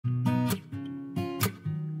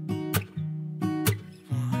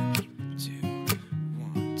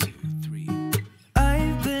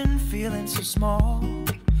so small.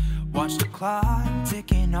 Watch the clock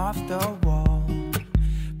ticking off the wall.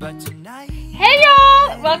 But tonight. Hey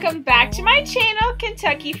y'all! Welcome back to my channel,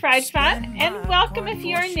 Kentucky Fried Fun, and welcome if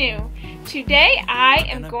you are new. Today I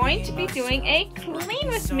am going to be doing a clean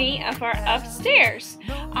with me of our upstairs.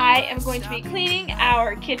 I am going to be cleaning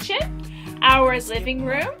our kitchen, our living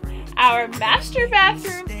room, our master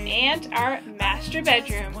bathroom, and our master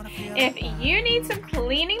bedroom. If you need some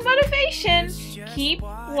cleaning motivation, keep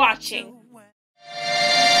watching.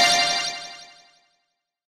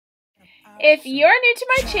 If you're new to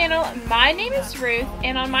my channel, my name is Ruth,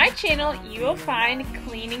 and on my channel you will find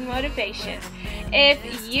cleaning motivation.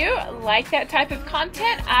 If you like that type of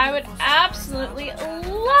content, I would absolutely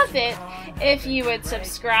love it if you would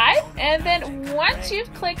subscribe, and then once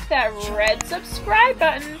you've clicked that red subscribe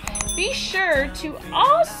button, be sure to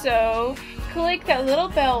also click that little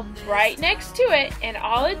bell right next to it, and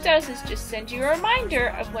all it does is just send you a reminder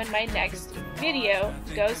of when my next video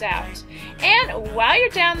goes out. And while you're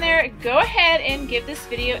down there, go ahead and give this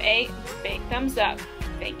video a big thumbs up.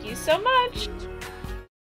 Thank you so much.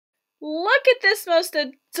 Look at this most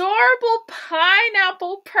adorable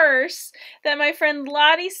pineapple purse that my friend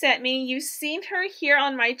Lottie sent me. You've seen her here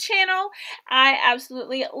on my channel. I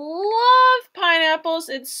absolutely love pineapples.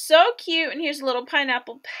 It's so cute. And here's a little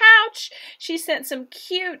pineapple pouch. She sent some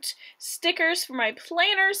cute stickers for my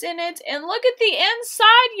planners in it. And look at the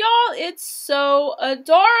inside, y'all. It's so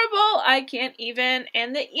adorable. I can't even.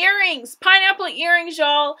 And the earrings, pineapple earrings,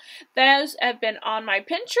 y'all. Those have been on my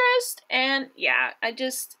Pinterest. And yeah,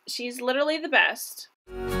 she's literally the best.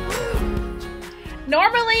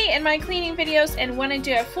 Normally in my cleaning videos and when I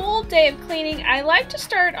do a full day of cleaning, I like to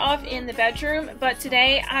start off in the bedroom, but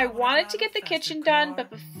today I wanted to get the kitchen done, but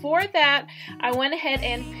before that I went ahead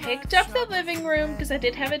and picked up the living room because I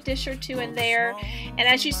did have a dish or two in there. And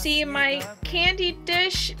as you see, my candy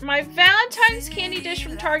dish, my Valentine's candy dish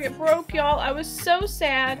from Target broke, y'all. I was so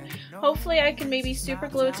sad. Hopefully I can maybe super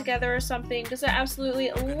glue it together or something because I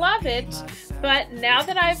absolutely love it. But now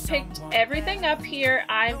that I've picked everything up here,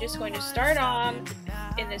 I'm just going to start on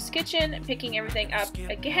in this kitchen, picking everything up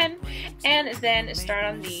again, and then start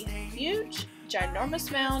on the huge,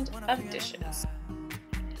 ginormous mound of dishes.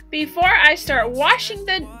 Before I start washing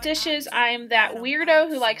the dishes, I am that weirdo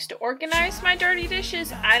who likes to organize my dirty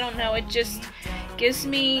dishes. I don't know, it just gives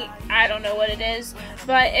me, I don't know what it is.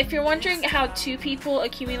 But if you're wondering how two people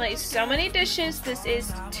accumulate so many dishes, this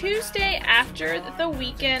is Tuesday after the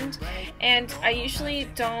weekend, and I usually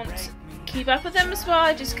don't keep up with them as well.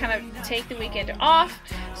 I just kind of take the weekend off,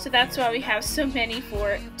 so that's why we have so many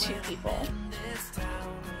for two people.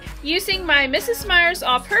 Using my Mrs. Meyer's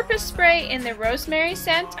all-purpose spray in the rosemary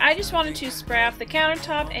scent, I just wanted to spray off the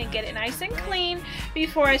countertop and get it nice and clean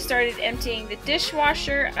before I started emptying the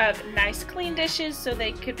dishwasher of nice clean dishes so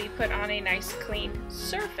they could be put on a nice clean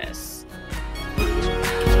surface.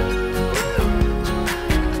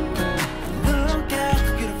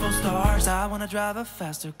 I wanna drive a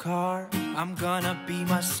faster car. I'm gonna be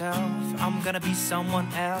myself. I'm gonna be someone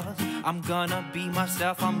else. I'm gonna be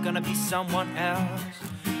myself. I'm gonna be someone else.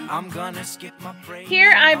 I'm gonna skip my break.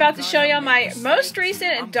 Here I'm about to show y'all my most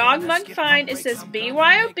recent dog mug find. It says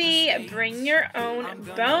BYOB, bring your own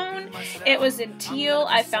bone. It was in teal.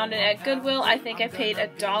 I found it at Goodwill. I think I paid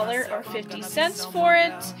 $1.50 for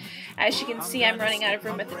it. As you can see, I'm running out of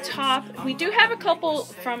room at the top. We do have a couple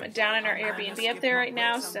from down in our Airbnb up there right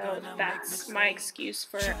now, so that's my excuse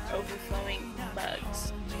for overflowing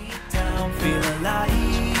bugs. Feel alive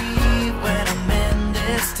when I'm in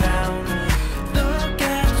this town. Look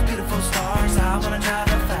at those beautiful stars. I wanna drive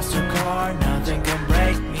a faster car. Nothing can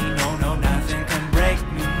break me. No, nothing can break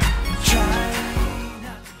me.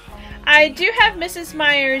 I do have Mrs.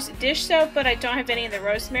 Meyer's dish soap, but I don't have any of the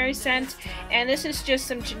rosemary scent. And this is just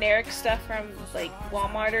some generic stuff from like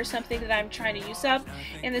Walmart or something that I'm trying to use up.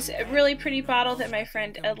 And this really pretty bottle that my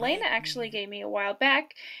friend Elena actually gave me a while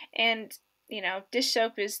back. And, you know, dish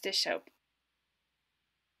soap is dish soap.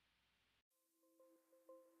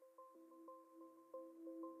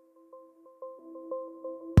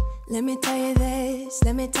 Let me tell you this,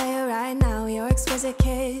 let me tell you right now, your exquisite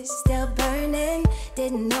kiss, still burning,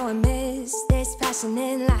 didn't know I missed this passion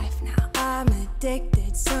in life, now I'm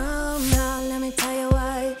addicted somehow. Let me tell you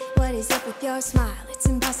what is up with your smile, it's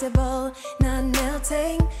impossible, not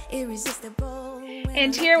melting, irresistible.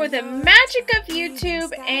 And here with the magic of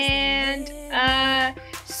YouTube and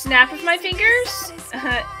snap of my fingers,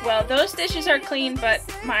 well, those dishes are clean, but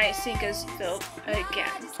my sink is filled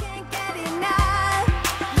again.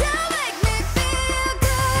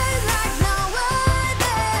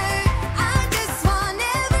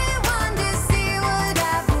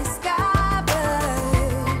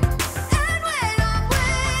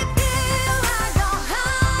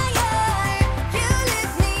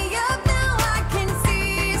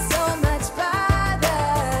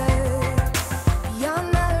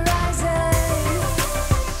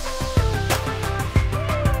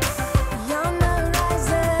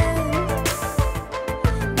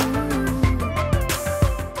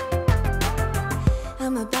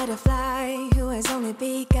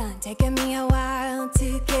 begun, taking me a while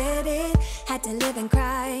to get it. Had to live and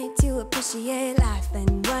cry to appreciate life,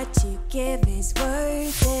 and what you give is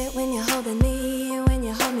worth it. When you're holding me, when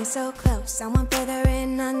you hold me so close, I want further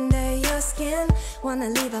in under your skin. Wanna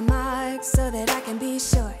leave a mark so that I can be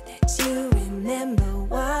sure that you remember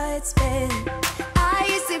what's been. I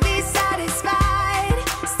used to be satisfied,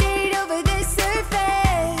 stayed over the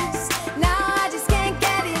surface. Now I just can't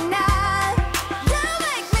get enough. You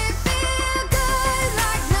make me feel good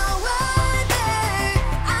like no other.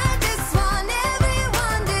 I just want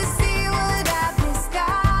everyone to see what I've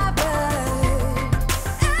discovered.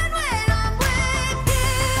 And when I'm with you,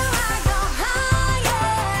 I go higher.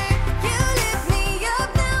 You lift me up,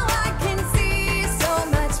 now I can see so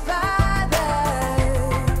much farther.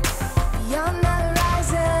 Beyond the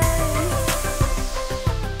horizon.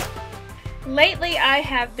 Lately, I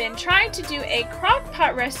have been trying to do a crock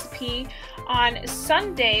pot recipe on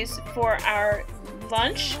Sundays for our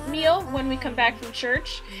lunch meal when we come back from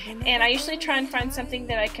church, and I usually try and find something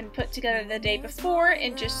that I can put together the day before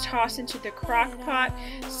and just toss into the crock pot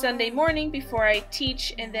Sunday morning before I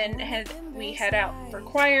teach, and then we head out for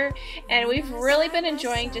choir. And we've really been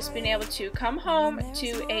enjoying just being able to come home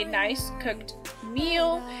to a nice cooked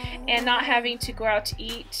meal and not having to go out to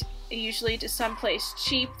eat, usually to some place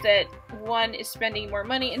cheap that one is spending more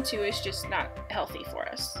money and two is just not healthy for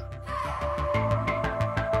us.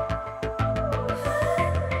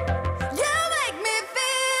 You make me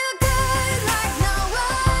feel good like no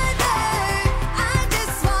other. I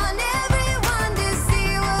just want everyone to see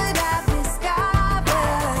what I've discovered.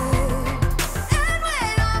 And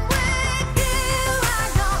when I'm with you, I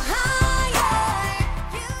go higher.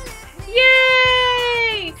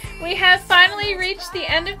 Yay! We have finally reached the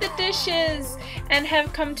end of the dishes and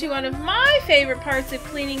have come to one of my favorite parts of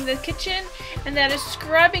cleaning the kitchen, and that is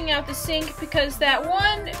scrubbing out the sink, because that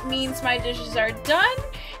one means my dishes are done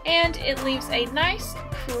and it leaves a nice,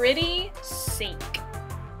 pretty sink.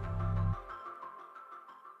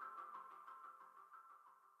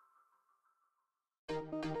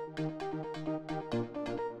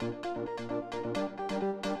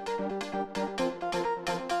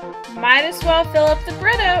 Might as well fill up the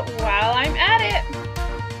Brita while I'm at it.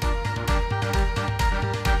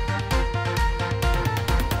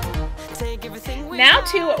 Now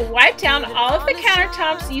to wipe down all of the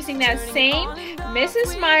countertops using that same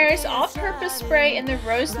Mrs. Meyer's all-purpose spray in the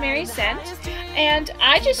rosemary scent. And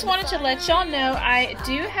I just wanted to let y'all know I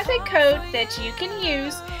do have a code that you can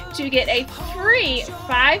use to get a free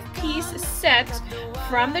 5-piece set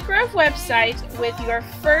from the Grove website with your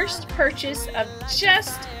first purchase of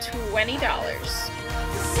just $20.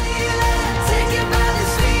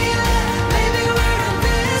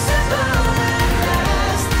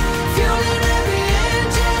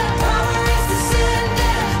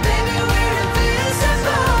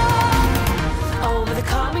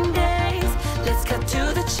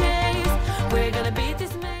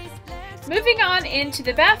 Moving on into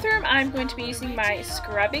the bathroom, I'm going to be using my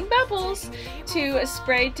scrubbing bubbles to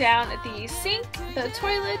spray down the sink, the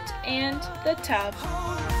toilet, and the tub.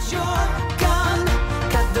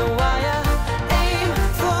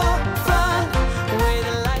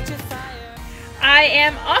 I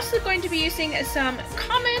am also going to be using some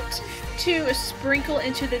Comment to sprinkle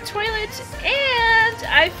into the toilet, and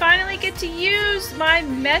I finally get to use my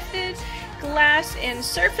Method glass and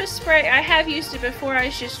surface spray. I have used it before. I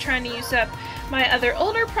was just trying to use up my other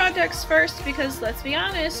older products first, because let's be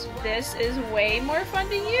honest, this is way more fun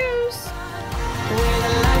to use.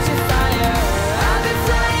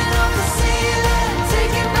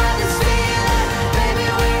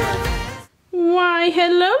 Why,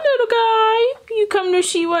 hello little guy. You come to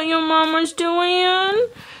see what your mama's doing?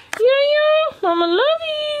 Yeah, mama love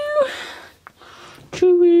you.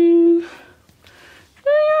 Chewy.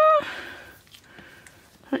 Yeah.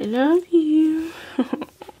 I love you.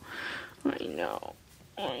 I know.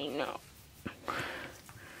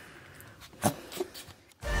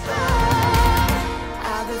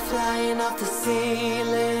 I'll be flying off the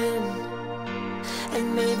ceiling,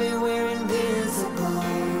 and maybe we're invisible.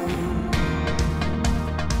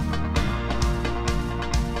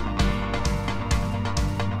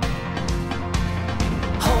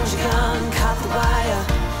 Hold your gun, caught the wire,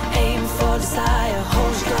 aim for desire.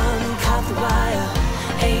 Hold your gun, caught the wire,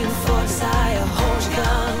 aim for desire. Hold your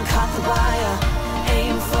gun, caught the wire,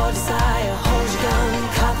 aim for desire. Hold your gun,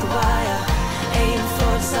 caught the wire, aim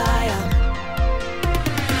for desire.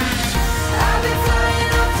 I've been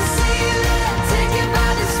flying off the ceiling, taken by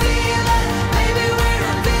this feeling. Maybe we're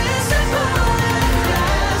invisible at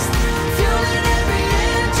last, fueling every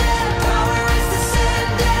engine. Power is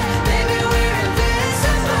descending. Maybe we're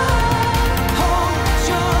invisible. Hold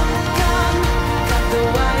your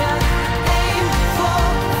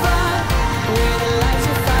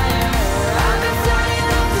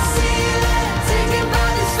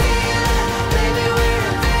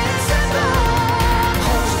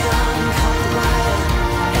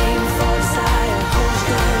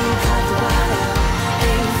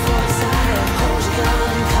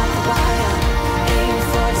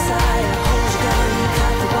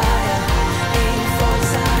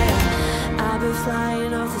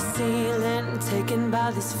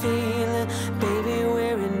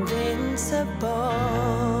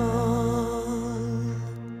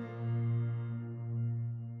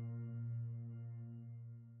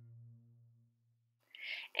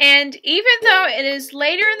And even though it is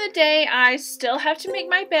later in the day, I still have to make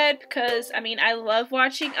my bed because, I mean, I love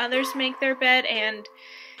watching others make their bed, and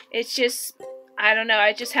it's just, I don't know,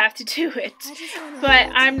 I just have to do it. But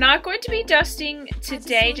I'm not going to be dusting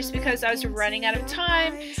today just because I was running out of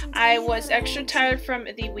time. I was extra tired from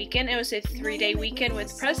the weekend. It was a 3-day weekend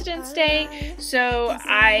with President's Day. So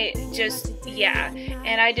I just, yeah.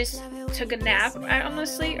 And I just took a nap,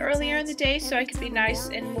 honestly, earlier in the day so I could be nice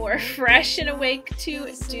and more fresh and awake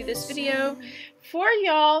to do this video for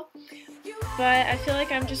y'all. But I feel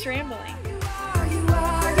like I'm just rambling.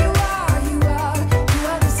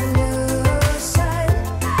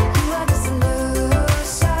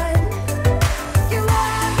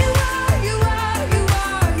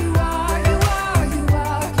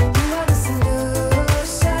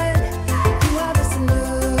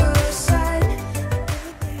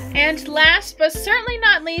 And last but certainly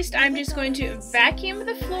not least, I'm just going to vacuum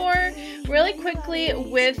the floor really quickly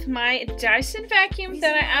with my Dyson vacuum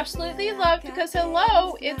that I absolutely love because,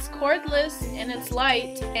 hello, it's cordless and it's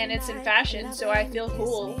light and it's in fashion, so I feel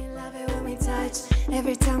cool.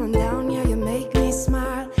 Every time I'm down, yeah, you make me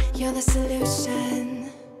smile. You're the solution.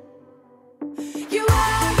 You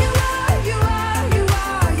are, you are, you are, you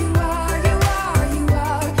are, you are, you are, you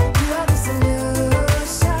are, you are the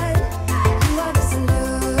solution. You are the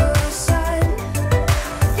solution.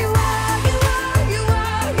 You are, you are, you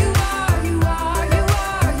are, you are, you are, you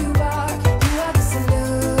are, you are, you are the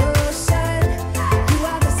solution. You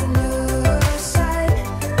are the solution.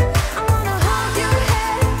 I wanna hold your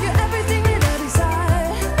head, you're everything that I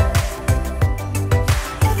desire.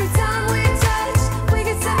 Every time we touch, we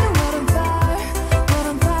get set the world on fire, world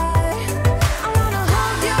on fire. I wanna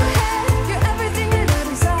hold your head, you're everything that I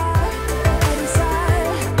desire, I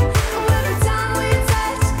desire. Oh, every time we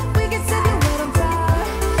touch, we get set the world on fire,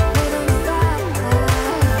 world on fire.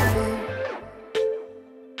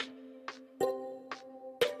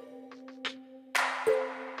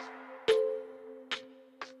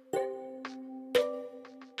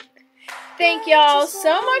 Thank y'all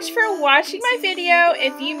so much for watching my video.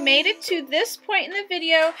 If you made it to this point in the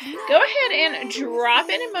video, go ahead and drop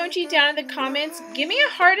an emoji down in the comments. Give me a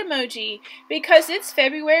heart emoji because it's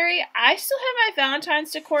February. I still have my Valentine's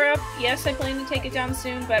decor up. Yes, I plan to take it down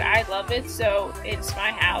soon, but I love it, so it's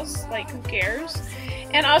my house. Like, who cares?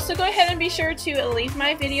 And also go ahead and be sure to leave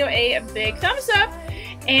my video a big thumbs up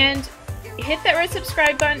and hit that red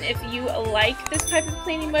subscribe button if you like this type of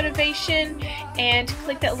cleaning motivation, and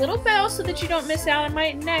click that little bell so that you don't miss out on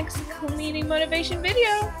my next cleaning motivation video.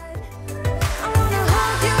 I wanna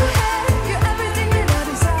hold your head, you're everything that I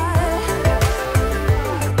desire.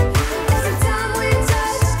 Every time we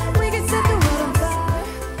touch, we get set the world on fire.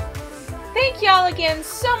 Thank y'all again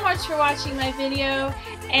so much for watching my video,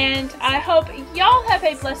 and I hope y'all have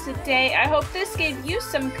a blessed day. I hope this gave you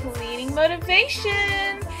some cleaning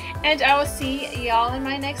motivation, and I will see y'all in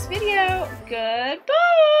my next video. Goodbye!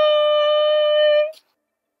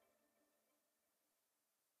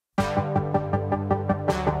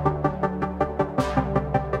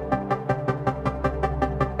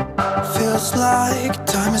 Feels like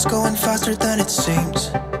time is going faster than it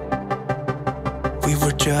seems. We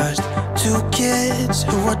were just two kids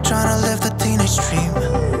who were trying to live the teenage dream.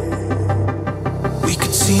 We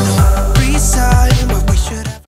could see no reason, but we should